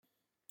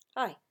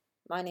Hi,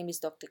 my name is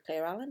Dr.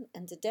 Claire Allen,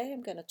 and today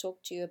I'm going to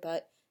talk to you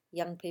about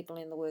young people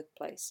in the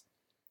workplace.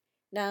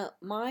 Now,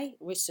 my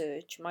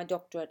research, my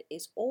doctorate,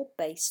 is all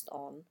based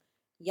on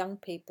young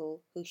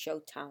people who show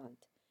talent.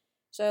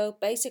 So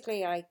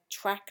basically, I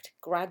tracked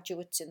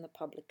graduates in the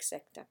public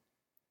sector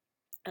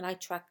and I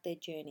tracked their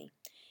journey.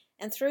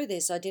 And through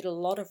this, I did a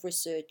lot of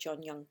research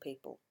on young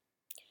people.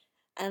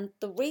 And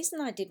the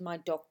reason I did my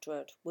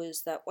doctorate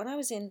was that when I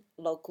was in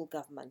local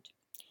government,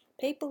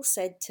 people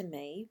said to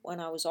me when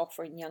I was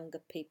offering younger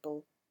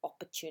people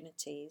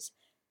opportunities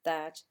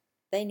that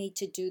they need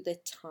to do their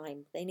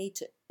time, they need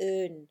to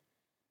earn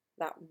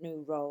that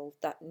new role,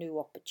 that new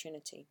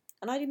opportunity.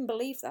 And I didn't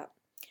believe that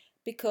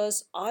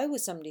because I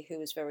was somebody who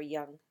was very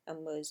young and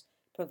was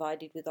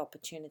provided with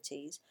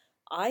opportunities.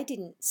 I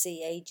didn't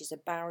see age as a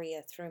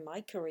barrier through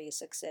my career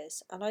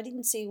success, and I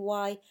didn't see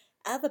why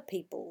other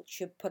people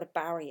should put a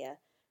barrier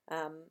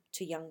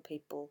to young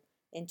people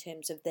in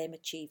terms of them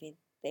achieving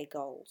their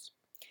goals.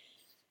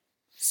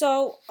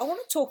 So, I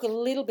want to talk a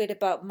little bit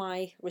about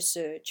my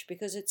research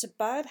because it's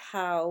about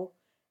how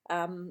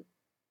um,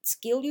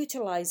 skill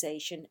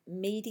utilization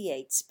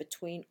mediates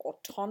between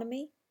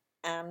autonomy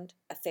and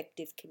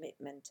effective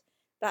commitment.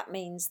 That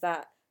means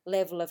that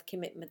level of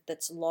commitment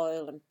that's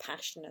loyal and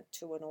passionate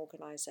to an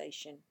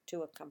organization,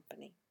 to a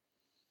company.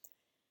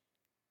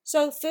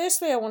 So,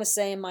 firstly, I want to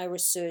say in my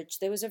research,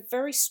 there was a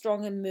very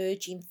strong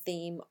emerging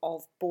theme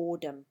of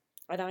boredom,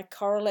 and I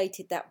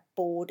correlated that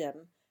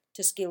boredom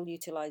to skill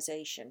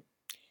utilization.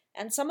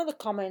 And some of the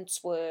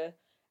comments were,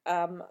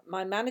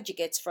 my manager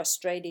gets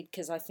frustrated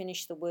because I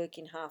finish the work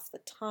in half the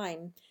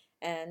time,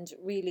 and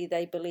really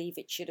they believe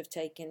it should have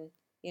taken,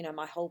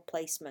 my whole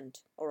placement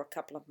or a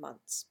couple of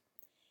months.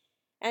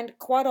 And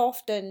quite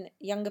often,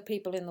 younger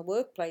people in the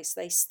workplace,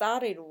 they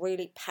started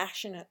really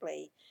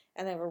passionately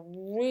and they were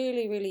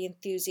really, really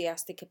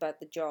enthusiastic about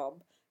the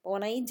job. But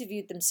when I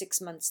interviewed them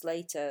 6 months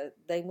later,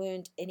 they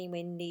weren't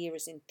anywhere near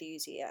as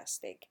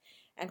enthusiastic.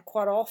 And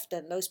quite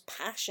often, those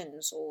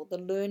passions or the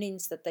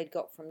learnings that they'd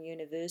got from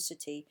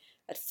university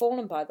had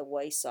fallen by the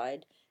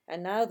wayside.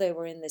 And now they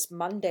were in this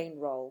mundane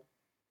role.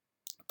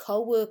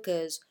 Co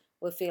workers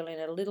were feeling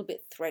a little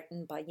bit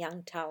threatened by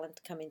young talent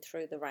coming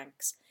through the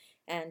ranks,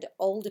 and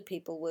older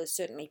people were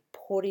certainly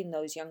putting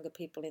those younger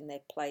people in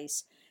their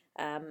place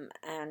and,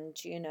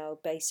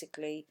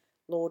 basically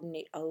lording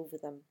it over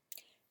them.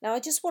 Now, I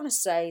just want to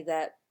say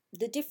that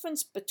the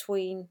difference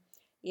between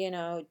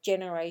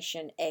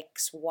Generation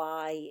X,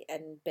 Y,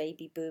 and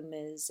baby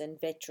boomers and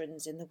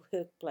veterans in the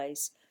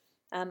workplace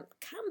can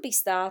be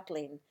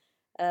startling.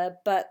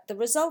 But the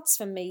results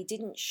for me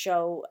didn't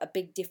show a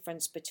big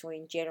difference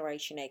between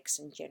Generation X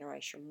and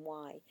Generation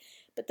Y.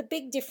 But the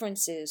big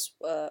differences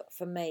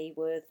for me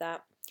were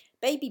that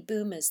baby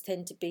boomers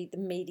tend to be the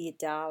media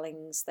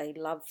darlings. They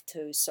love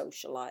to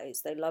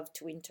socialize, they love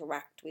to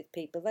interact with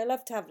people, they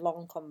love to have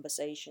long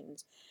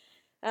conversations.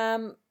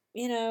 Um,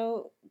 you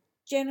know,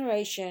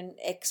 Generation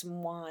X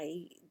and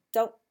Y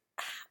don't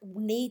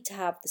need to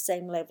have the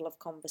same level of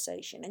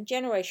conversation. And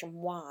Generation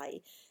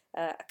Y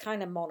are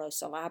kind of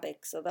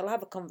monosyllabic, so they'll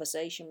have a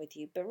conversation with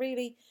you, but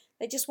really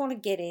they just want to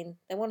get in,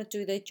 they want to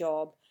do their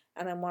job,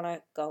 and they want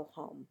to go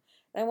home.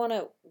 They want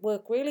to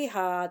work really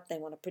hard, they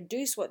want to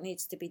produce what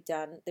needs to be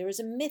done. There is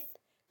a myth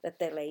that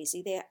they're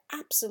lazy. They're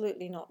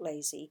absolutely not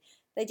lazy.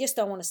 They just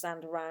don't want to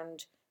stand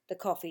around the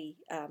coffee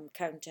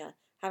counter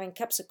having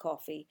cups of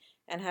coffee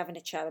and having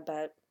a chat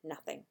about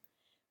nothing.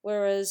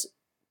 Whereas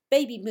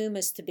baby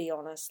boomers, to be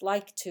honest,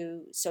 like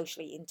to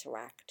socially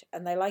interact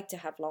and they like to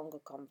have longer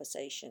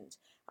conversations.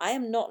 I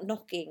am not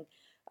knocking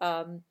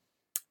um,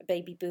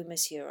 baby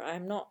boomers here.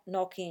 I'm not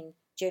knocking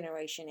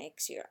Generation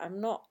X here.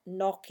 I'm not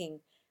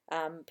knocking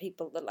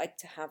people that like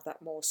to have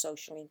that more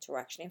social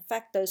interaction. In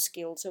fact, those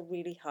skills are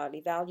really highly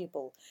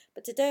valuable.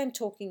 But today I'm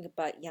talking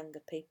about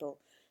younger people.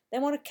 They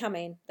want to come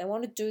in, they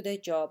want to do their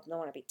job, they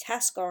want to be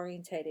task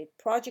orientated,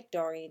 project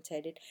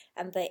orientated,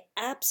 and they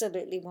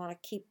absolutely want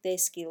to keep their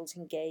skills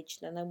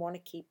engaged and they want to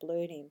keep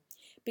learning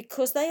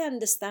because they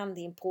understand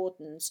the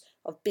importance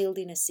of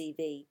building a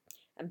CV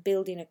and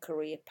building a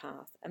career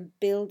path and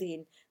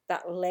building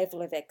that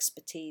level of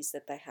expertise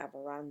that they have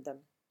around them.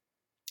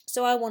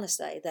 So I want to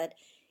say that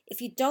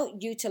if you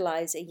don't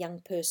utilize a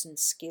young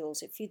person's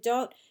skills, if you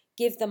don't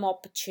give them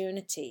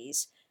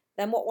opportunities,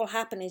 then what will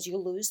happen is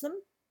you'll lose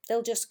them.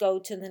 They'll just go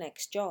to the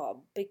next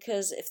job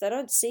because if they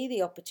don't see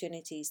the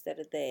opportunities that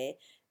are there,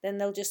 then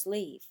they'll just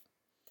leave.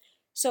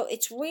 So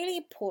it's really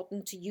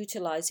important to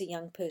utilize a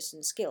young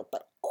person's skill,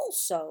 but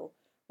also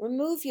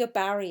remove your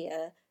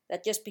barrier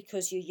that just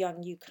because you're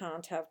young, you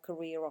can't have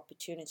career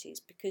opportunities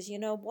because you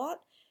know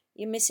what?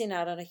 You're missing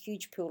out on a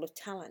huge pool of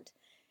talent.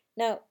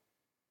 Now,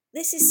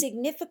 this is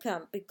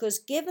significant because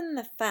given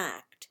the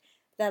fact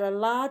that a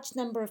large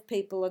number of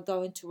people are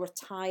going to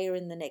retire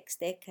in the next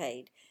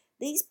decade,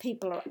 these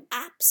people are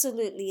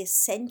absolutely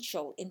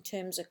essential in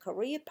terms of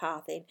career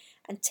pathing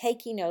and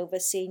taking over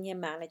senior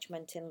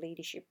management and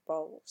leadership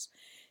roles.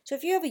 So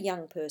if you have a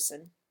young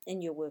person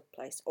in your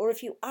workplace, or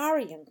if you are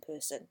a young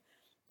person,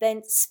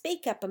 then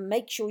speak up and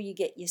make sure you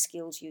get your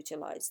skills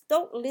utilized.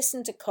 Don't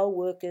listen to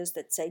co-workers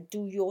that say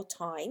do your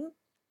time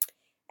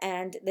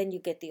and then you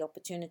get the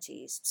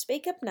opportunities.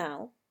 Speak up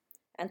now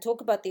and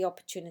talk about the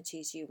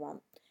opportunities you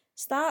want.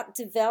 Start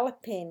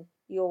developing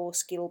your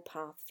skill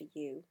path for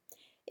you.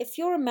 If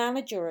you're a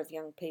manager of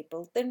young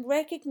people, then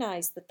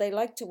recognize that they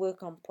like to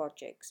work on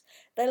projects.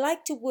 They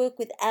like to work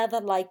with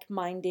other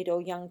like-minded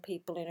or young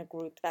people in a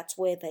group. That's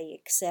where they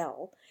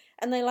excel.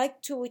 And they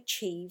like to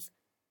achieve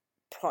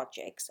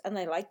projects, and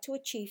they like to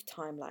achieve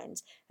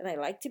timelines, and they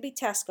like to be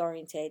task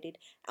orientated.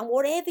 And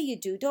whatever you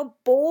do, don't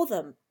bore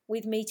them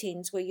with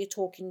meetings where you're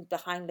talking the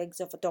hind legs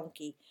of a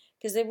donkey,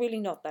 because they're really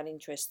not that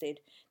interested.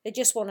 They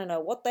just want to know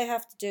what they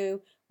have to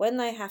do, when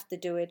they have to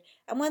do it,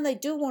 and when they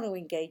do want to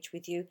engage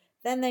with you,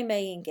 then they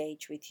may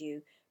engage with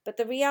you. But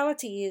the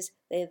reality is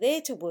they're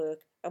there to work,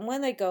 and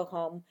when they go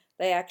home,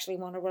 they actually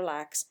want to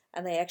relax,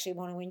 and they actually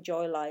want to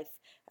enjoy life,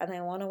 and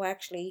they want to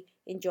actually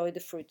enjoy the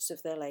fruits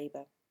of their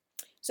labor.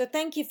 So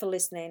thank you for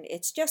listening.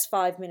 It's just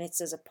 5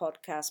 minutes as a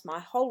podcast. My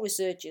whole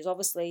research is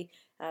obviously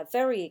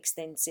very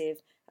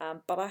extensive,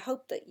 but I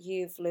hope that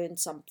you've learned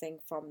something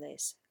from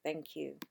this. Thank you.